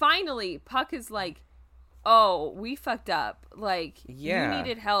finally, Puck is like, oh, we fucked up. Like, you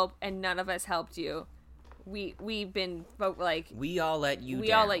needed help and none of us helped you. We've been we all let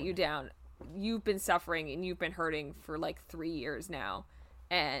you down. You've been suffering and you've been hurting for 3 years now,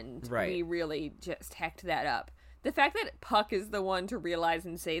 and we really just hecked that up. The fact that Puck is the one to realize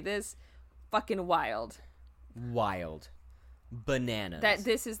and say this, fucking wild. Bananas. That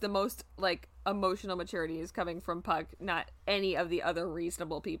this is the most emotional maturity is coming from Puck, not any of the other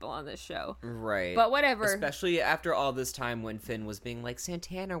reasonable people on this show. Right. But whatever. Especially after all this time when Finn was being like,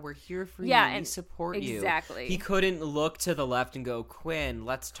 Santana, we're here for you. We support you. Exactly. He couldn't look to the left and go, Quinn,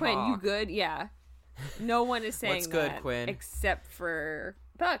 let's talk. Quinn, you good? Yeah. No one is saying What's good, that Quinn? Except for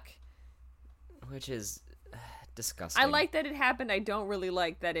Puck. Which is disgusting. I like that it happened. I don't really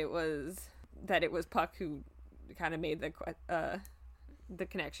like that it was Puck who kind of made the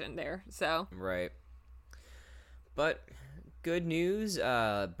connection there. So right. But good news,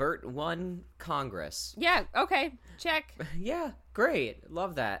 Bert won Congress. Yeah, okay. Check. Yeah, great.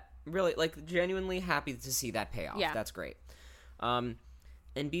 Love that. Really, genuinely happy to see that pay off. Yeah. That's great. And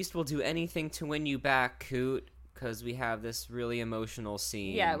Beast will do anything to win you back, Coot, because we have this really emotional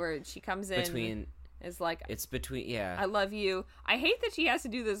scene. Yeah, where she comes in it's between I love you. I hate that she has to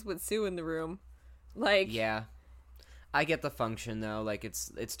do this with Sue in the room. Yeah. I get the function though,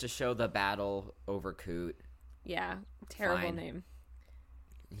 it's to show the battle over Coot. Yeah, terrible name.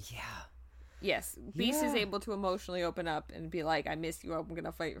 Yeah. Yes, Beast is able to emotionally open up and be like, I miss you, I'm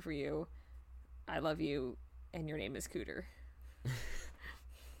gonna fight for you. I love you, and your name is Cooter.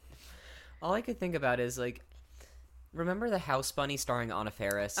 All I could think about is, Remember the House Bunny starring Anna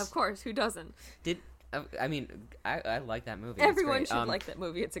Faris? Of course, who doesn't? I like that movie. Everyone should like that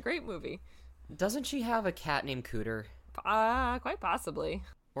movie. It's a great movie. Doesn't she have a cat named Cooter? Quite possibly.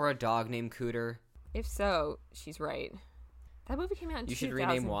 Or a dog named Cooter? If so, she's right. That movie came out in 2000. You should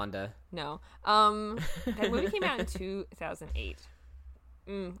rename Wanda. No. That movie came out in 2008.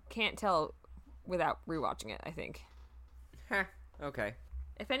 Can't tell without rewatching it, I think. Huh. Okay.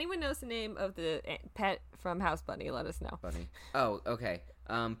 If anyone knows the name of the pet from House Bunny, let us know. Bunny. Oh, okay.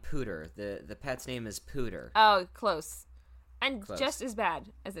 Pooter. The pet's name is Pooter. Oh, close. And Close. just as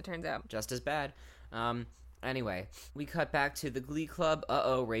bad, as it turns out. Just as bad. Anyway, we cut back to the Glee Club.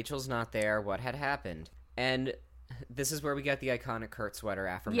 Uh-oh, Rachel's not there. What had happened? And this is where we get the iconic Kurt sweater,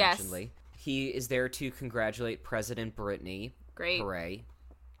 aforementionedly. Yes. He is there to congratulate President Brittany. Great. Hooray.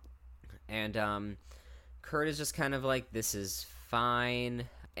 And Kurt is just kind of like, this is fine.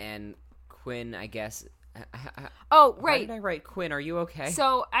 And Quinn, I guess... Oh, right. Why did I write Quinn? Are you okay?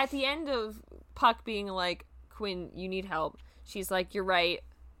 So, at the end of Puck being like, Quinn, you need help, she's like, you're right,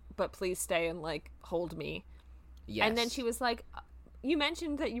 but please stay and, like, hold me. Yes. And then she was like, you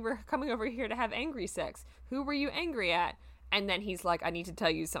mentioned that you were coming over here to have angry sex. Who were you angry at? And then he's like, I need to tell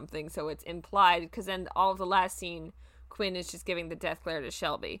you something. So it's implied, because then all of the last scene, Quinn is just giving the death glare to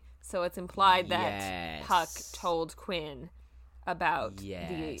Shelby. So it's implied that Puck told Quinn about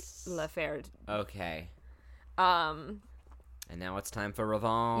the l'affaire. Okay. And now it's time for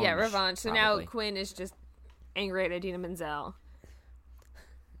revenge. Yeah, revenge. So now Quinn is just angry at Idina Menzel.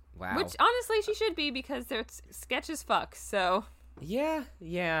 Wow. Which, honestly, she should be, because they're sketch as fuck, so... Yeah.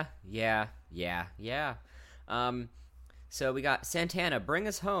 So we got Santana, bring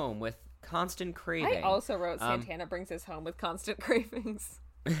us home with constant craving. I also wrote Santana brings us home with constant cravings.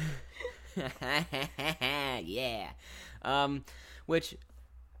 Yeah. Which...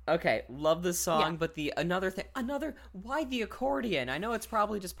 Okay, love the song, but why the accordion? I know it's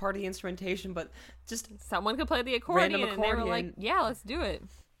probably just part of the instrumentation, but just... Someone could play the accordion, and they were like, yeah, let's do it.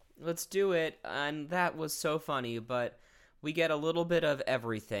 Let's do it, and that was so funny, but we get a little bit of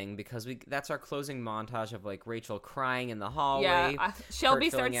everything, because that's our closing montage of, like, Rachel crying in the hallway. Yeah, Shelby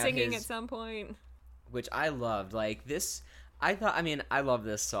starts singing at some point. Which I loved, like, this... I love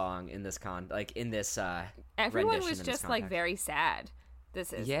this song in this Everyone rendition was in just, this like, very sad.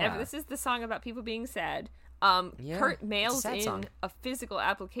 This is the song about people being sad. Kurt mails in song. a physical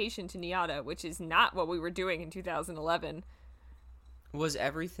application to NYADA, which is not what we were doing in 2011. Was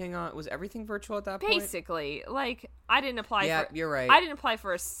everything virtual at that point? Basically, like, I didn't apply for... you're right. I didn't apply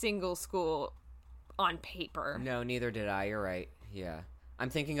for a single school on paper. No, neither did I. You're right. Yeah. I'm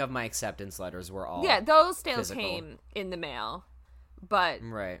thinking of my acceptance letters were all those still physical. came in the mail. But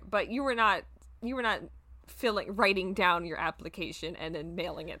you were not writing down your application and then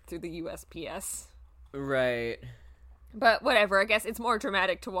mailing it through the USPS. Right. But whatever, I guess it's more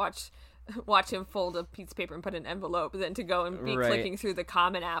dramatic to watch him fold a piece of paper and put in an envelope than to go and be clicking through the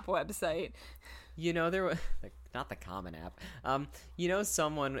Common App website. You know, there was... Not the Common App.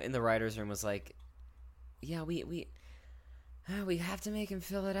 Someone in the writer's room was like, yeah, we have to make him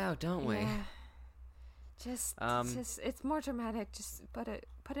fill it out, don't we? Yeah. Just it's more dramatic. Just put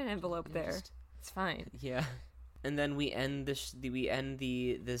an envelope there. It's fine. Yeah. And then we end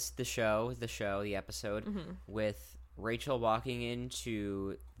the episode with Rachel walking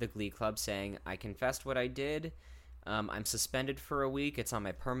into the Glee Club saying, I confessed what I did. I'm suspended for a week. It's on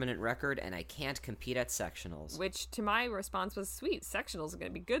my permanent record, and I can't compete at sectionals. Which, to my response, was, sweet. Sectionals are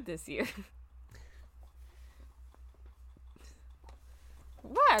going to be good this year.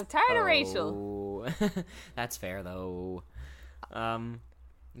 What? I'm tired of Rachel. That's fair, though.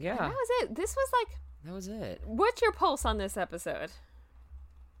 Yeah. And that was it. That was it. What's your pulse on this episode?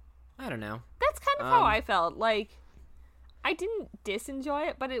 I don't know. That's kind of how I felt. Like, I didn't disenjoy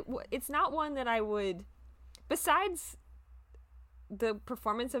it, but it's not one that I would... Besides the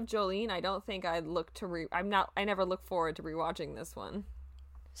performance of Jolene, I don't think I'd look to I never look forward to rewatching this one.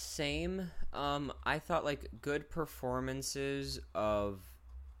 Same. I thought, like, good performances of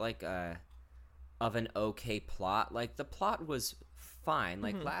an okay plot. Like, the plot was fine.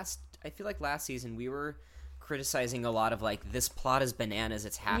 Like, I feel like last season we were criticizing a lot of, like, this plot is bananas,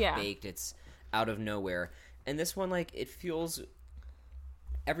 it's half-baked, it's out of nowhere. And this one, like,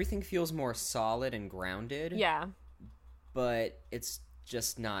 everything feels more solid and grounded. Yeah. But it's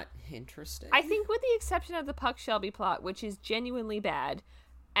just not interesting. I think with the exception of the Puck Shelby plot, which is genuinely bad,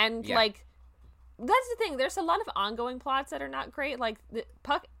 and, like, that's the thing, there's a lot of ongoing plots that are not great. Like, the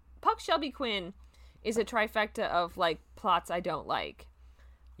Puck Shelby Quinn is a trifecta of, like, plots I don't like.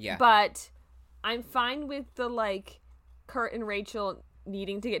 Yeah. But I'm fine with the, like, Kurt and Rachel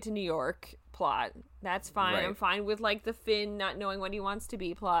needing to get to New York plot. That's fine. Right. I'm fine with, like, the Finn not knowing what he wants to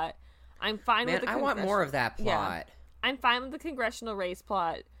be plot. I'm fine with the I want more of that plot. Yeah. I'm fine with the congressional race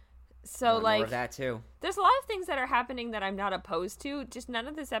plot. So, like, more of that too. There's a lot of things that are happening that I'm not opposed to. Just none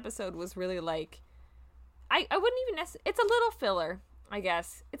of this episode was really, like, I wouldn't even it's a little filler, I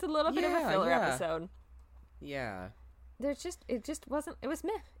guess. It's a little bit of a filler episode. Yeah. It just wasn't, it was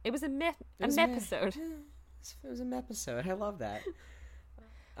meh. It was a meh episode. It was a meh episode. I love that.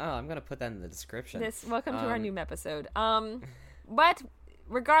 Oh, I'm going to put that in the description. Welcome to our new episode. But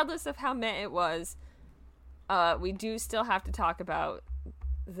regardless of how meh it was, we do still have to talk about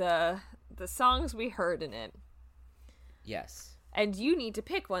the songs we heard in it. Yes. And you need to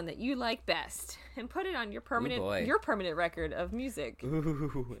pick one that you like best and put it on your permanent record of music.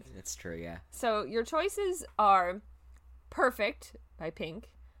 Ooh, that's true, yeah. So your choices are Perfect by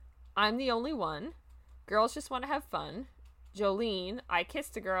Pink, I'm the Only One, Girls Just Want to Have Fun, Jolene, I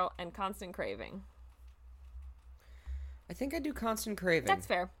Kissed a Girl, and Constant Craving. I think I do Constant Craving. That's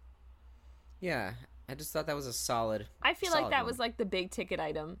fair. Yeah, I just thought that was a solid. I feel like that was like the big ticket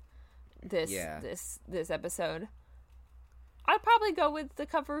item this episode. I'd probably go with the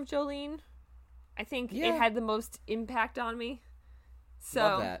cover of Jolene. I think it had the most impact on me. So,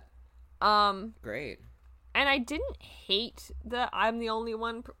 love that. Great. And I didn't hate the I'm the Only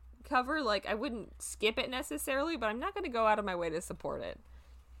One cover. Like, I wouldn't skip it necessarily, but I'm not going to go out of my way to support it.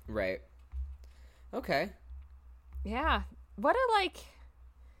 Right. Okay. Yeah. What a, like,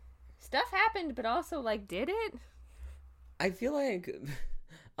 stuff happened, but also, like, did it? I feel like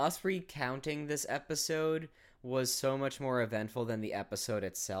us recounting this episode was so much more eventful than the episode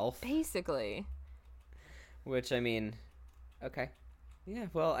itself. Basically. Which, I mean, okay. Yeah,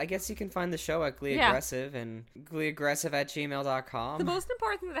 well, I guess you can find the show at Glee Aggressive and gleeaggressive@gmail.com. The most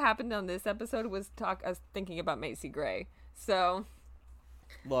important thing that happened on this episode was us thinking about Macy Gray. So,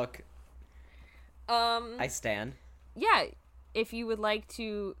 look, I stand. Yeah, if you would like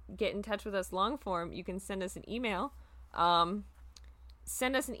to get in touch with us long form, you can send us an email.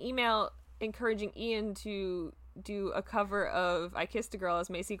 Send us an email encouraging Ian to do a cover of I Kissed a Girl as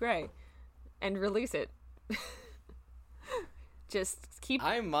Macy Gray and release it. Just keep...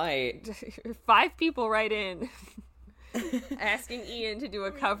 I might. 5 people write in asking Ian to do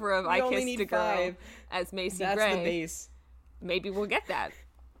a cover of I Kissed a Girl as Macy Gray. That's the base. Maybe we'll get that.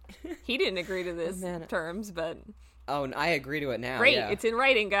 He didn't agree to this terms, but... Oh, and I agree to it now. Great, yeah. It's in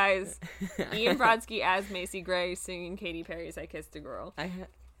writing, guys. Ian Brodsky as Macy Gray singing Katy Perry's I Kissed a Girl. I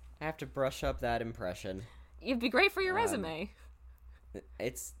have to brush up that impression. It'd be great for your resume.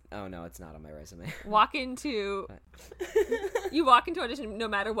 Oh no, it's not on my resume. You walk into audition, no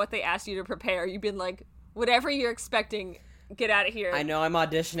matter what they ask you to prepare, you've been like, whatever you're expecting, get out of here. I know I'm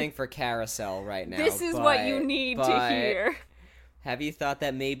auditioning for Carousel right now. This is what you need to hear. Have you thought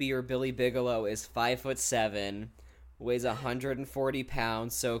that maybe your Billy Bigelow is 5'7", weighs 140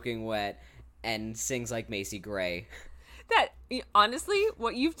 pounds, soaking wet, and sings like Macy Gray? That, honestly,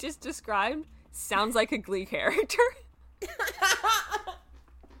 what you've just described sounds like a Glee character.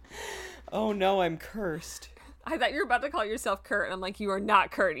 Oh no, I'm cursed. I thought you were about to call yourself Kurt, and I'm like, you are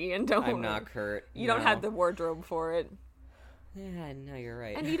not Kurt, Ian. I'm not Kurt. You don't have the wardrobe for it. Yeah, no, you're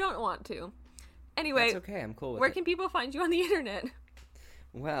right. And you don't want to. Anyway, that's okay. I'm cool with where can people find you on the internet?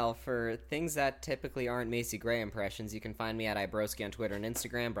 Well, for things that typically aren't Macy Gray impressions, you can find me at iBrodsky on Twitter and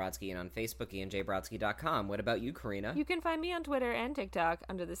Instagram, Brodsky, and on Facebook, IanJBrodsky.com. What about you, Karina? You can find me on Twitter and TikTok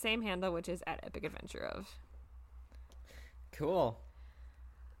under the same handle, which is at Epic Adventure of. Cool.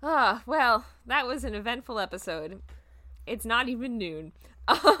 Well, that was an eventful episode. It's not even noon.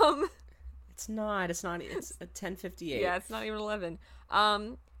 It's not. It's 10:58. Yeah, it's not even 11.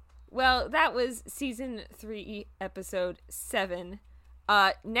 Well, that was season 3, episode 7.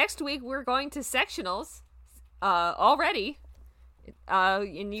 Next week we're going to sectionals already.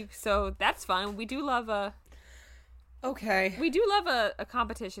 So that's fun. We do love a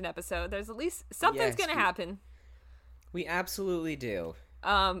competition episode. There's at least something's going to happen. We absolutely do.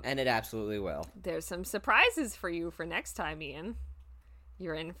 And it absolutely will. There's some surprises for you for next time, Ian.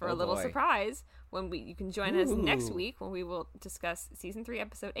 You're in for a little surprise when you can join us next week when we will discuss season 3,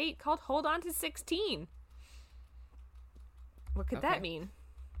 episode 8 called Hold On to 16. What could that mean?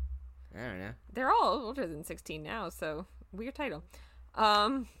 I don't know. They're all older than 16 now, so weird title.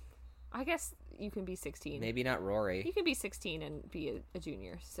 I guess you can be 16. Maybe not Rory. You can be 16 and be a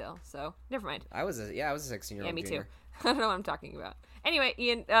junior still, so never mind. I was a 16-year-old Yeah, me junior. too. I don't know what I'm talking about. Anyway,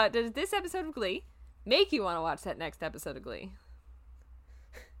 Ian, does this episode of Glee make you want to watch that next episode of Glee?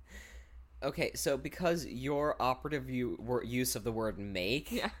 Okay, so because your operative use of the word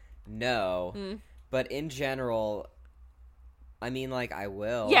make, no. But in general, I mean, like, I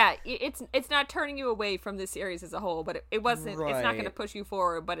will. Yeah, it's not turning you away from the series as a whole, but it wasn't. Right. It's not going to push you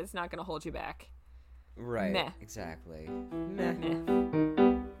forward, but it's not going to hold you back. Right. Meh. Exactly. Meh. Meh.